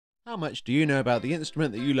How much do you know about the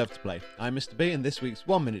instrument that you love to play? I'm Mr. B, and this week's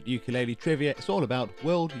 1 Minute Ukulele Trivia is all about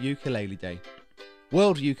World Ukulele Day.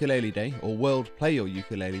 World Ukulele Day, or World Play Your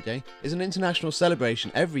Ukulele Day, is an international celebration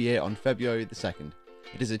every year on February the 2nd.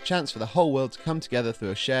 It is a chance for the whole world to come together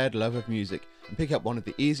through a shared love of music and pick up one of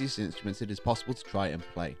the easiest instruments it is possible to try and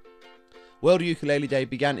play. World Ukulele Day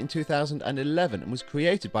began in 2011 and was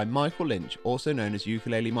created by Michael Lynch, also known as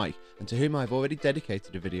Ukulele Mike, and to whom I've already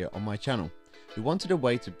dedicated a video on my channel, who wanted a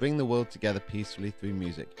way to bring the world together peacefully through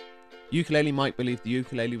music. Ukulele Mike believed the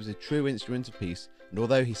ukulele was a true instrument of peace, and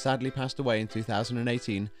although he sadly passed away in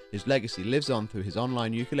 2018, his legacy lives on through his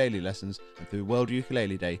online ukulele lessons and through World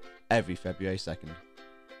Ukulele Day every February 2nd.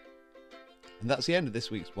 And that's the end of this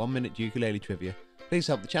week's 1 Minute Ukulele Trivia. Please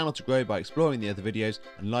help the channel to grow by exploring the other videos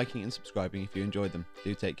and liking and subscribing if you enjoyed them.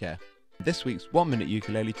 Do take care. This week's 1 Minute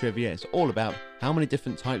Ukulele Trivia is all about how many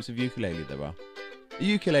different types of ukulele there are. A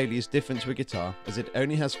ukulele is different to a guitar as it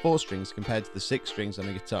only has 4 strings compared to the 6 strings on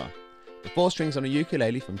a guitar. The 4 strings on a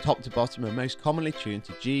ukulele from top to bottom are most commonly tuned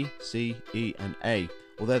to G, C, E and A,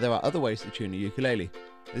 although there are other ways to tune a ukulele.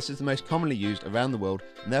 This is the most commonly used around the world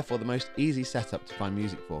and therefore the most easy setup to find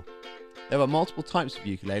music for. There are multiple types of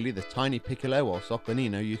ukulele: the tiny piccolo or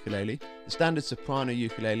sopranino ukulele, the standard soprano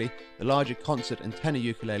ukulele, the larger concert and tenor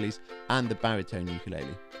ukuleles, and the baritone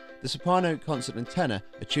ukulele. The soprano, concert and tenor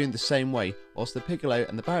are tuned the same way, whilst the piccolo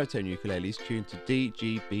and the baritone ukuleles tuned to D,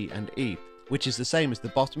 G, B and E, which is the same as the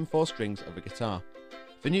bottom 4 strings of a guitar.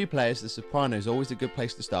 For new players, the soprano is always a good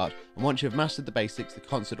place to start, and once you have mastered the basics, the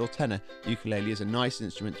concert or tenor ukulele is a nice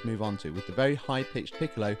instrument to move on to, with the very high-pitched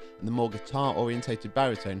piccolo and the more guitar-orientated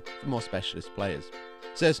baritone for more specialist players.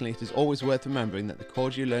 Certainly, it is always worth remembering that the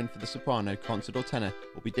chords you learn for the soprano, concert or tenor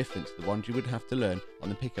will be different to the ones you would have to learn on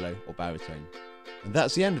the piccolo or baritone. And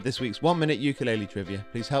that's the end of this week's 1 Minute Ukulele Trivia.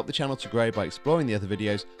 Please help the channel to grow by exploring the other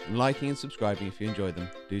videos and liking and subscribing if you enjoy them.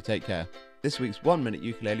 Do take care. This week's 1 Minute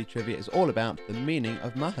Ukulele Trivia is all about the meaning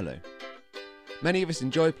of mahalo. Many of us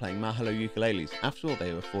enjoy playing mahalo ukuleles. After all,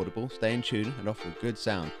 they are affordable, stay in tune and offer a good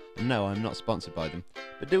sound. And no, I'm not sponsored by them.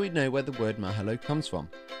 But do we know where the word mahalo comes from?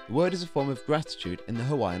 The word is a form of gratitude in the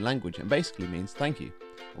Hawaiian language and basically means thank you.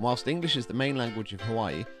 And whilst English is the main language of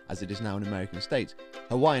Hawaii, as it is now an American state,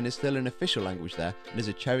 Hawaiian is still an official language there and is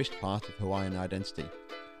a cherished part of Hawaiian identity.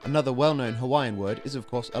 Another well-known Hawaiian word is of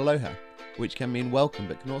course aloha, which can mean welcome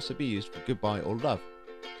but can also be used for goodbye or love.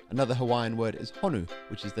 Another Hawaiian word is honu,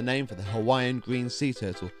 which is the name for the Hawaiian green sea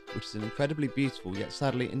turtle, which is an incredibly beautiful yet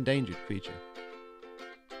sadly endangered creature.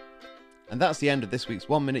 And that's the end of this week's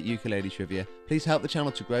 1 Minute Ukulele Trivia. Please help the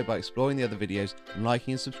channel to grow by exploring the other videos and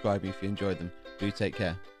liking and subscribing if you enjoyed them. Do take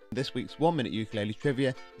care. This week's 1 Minute Ukulele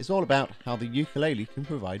Trivia is all about how the ukulele can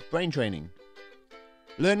provide brain training.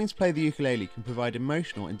 Learning to play the ukulele can provide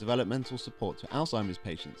emotional and developmental support to Alzheimer's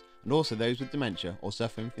patients and also those with dementia or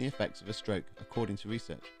suffering from the effects of a stroke, according to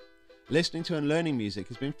research. Listening to and learning music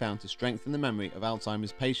has been found to strengthen the memory of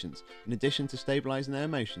Alzheimer's patients, in addition to stabilising their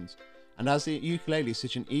emotions. And as the ukulele is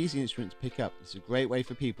such an easy instrument to pick up, it's a great way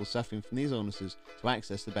for people suffering from these illnesses to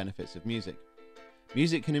access the benefits of music.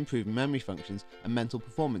 Music can improve memory functions and mental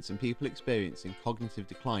performance in people experiencing cognitive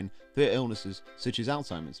decline through illnesses such as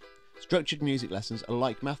Alzheimer's. Structured music lessons are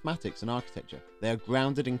like mathematics and architecture. They are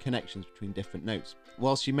grounded in connections between different notes.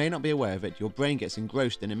 Whilst you may not be aware of it, your brain gets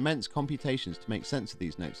engrossed in immense computations to make sense of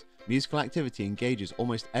these notes. Musical activity engages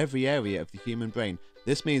almost every area of the human brain.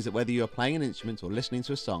 This means that whether you are playing an instrument or listening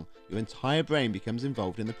to a song, your entire brain becomes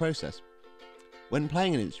involved in the process. When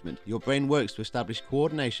playing an instrument, your brain works to establish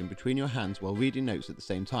coordination between your hands while reading notes at the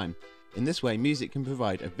same time. In this way, music can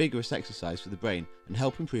provide a vigorous exercise for the brain and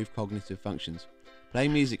help improve cognitive functions.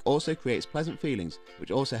 Playing music also creates pleasant feelings,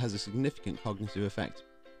 which also has a significant cognitive effect.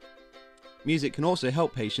 Music can also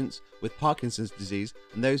help patients with Parkinson's disease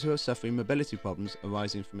and those who are suffering mobility problems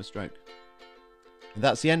arising from a stroke. And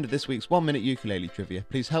that's the end of this week's 1 Minute Ukulele Trivia.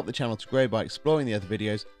 Please help the channel to grow by exploring the other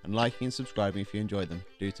videos and liking and subscribing if you enjoy them.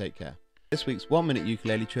 Do take care. This week's 1 Minute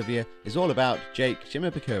Ukulele Trivia is all about Jake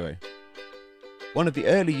Shimabukuro. One of the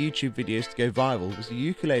early YouTube videos to go viral was a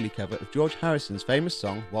ukulele cover of George Harrison's famous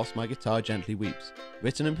song Whilst My Guitar Gently Weeps,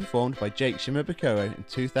 written and performed by Jake Shimabukuro in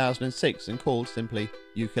 2006 and called simply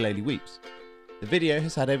Ukulele Weeps. The video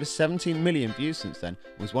has had over 17 million views since then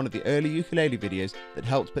and was one of the early ukulele videos that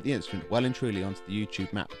helped put the instrument well and truly onto the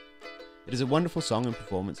YouTube map. It is a wonderful song and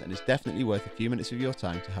performance and is definitely worth a few minutes of your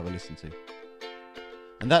time to have a listen to.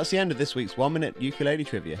 And that's the end of this week's 1 Minute Ukulele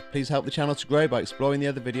Trivia. Please help the channel to grow by exploring the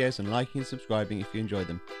other videos and liking and subscribing if you enjoy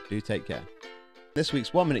them. Do take care. This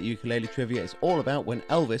week's 1 Minute Ukulele Trivia is all about when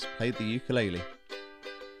Elvis played the ukulele.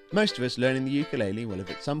 Most of us learning the ukulele will have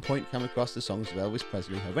at some point come across the songs of Elvis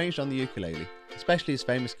Presley arranged on the ukulele, especially his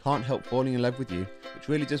famous Can't Help Falling in Love with You, which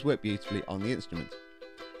really does work beautifully on the instrument.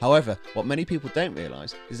 However, what many people don't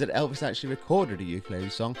realise is that Elvis actually recorded a ukulele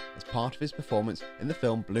song as part of his performance in the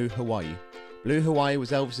film Blue Hawaii. Blue Hawaii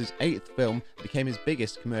was Elvis's 8th film and became his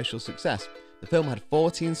biggest commercial success. The film had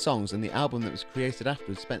 14 songs and the album that was created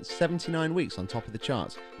afterwards spent 79 weeks on top of the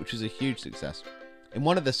charts, which was a huge success. In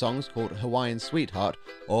one of the songs, called Hawaiian Sweetheart,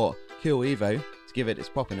 or Kio-Evo, to give it its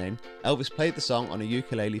proper name, Elvis played the song on a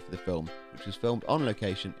ukulele for the film, which was filmed on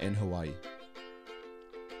location in Hawaii.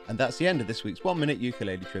 And that's the end of this week's 1 Minute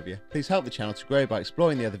Ukulele Trivia. Please help the channel to grow by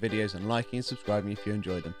exploring the other videos and liking and subscribing if you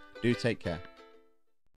enjoyed them. Do take care.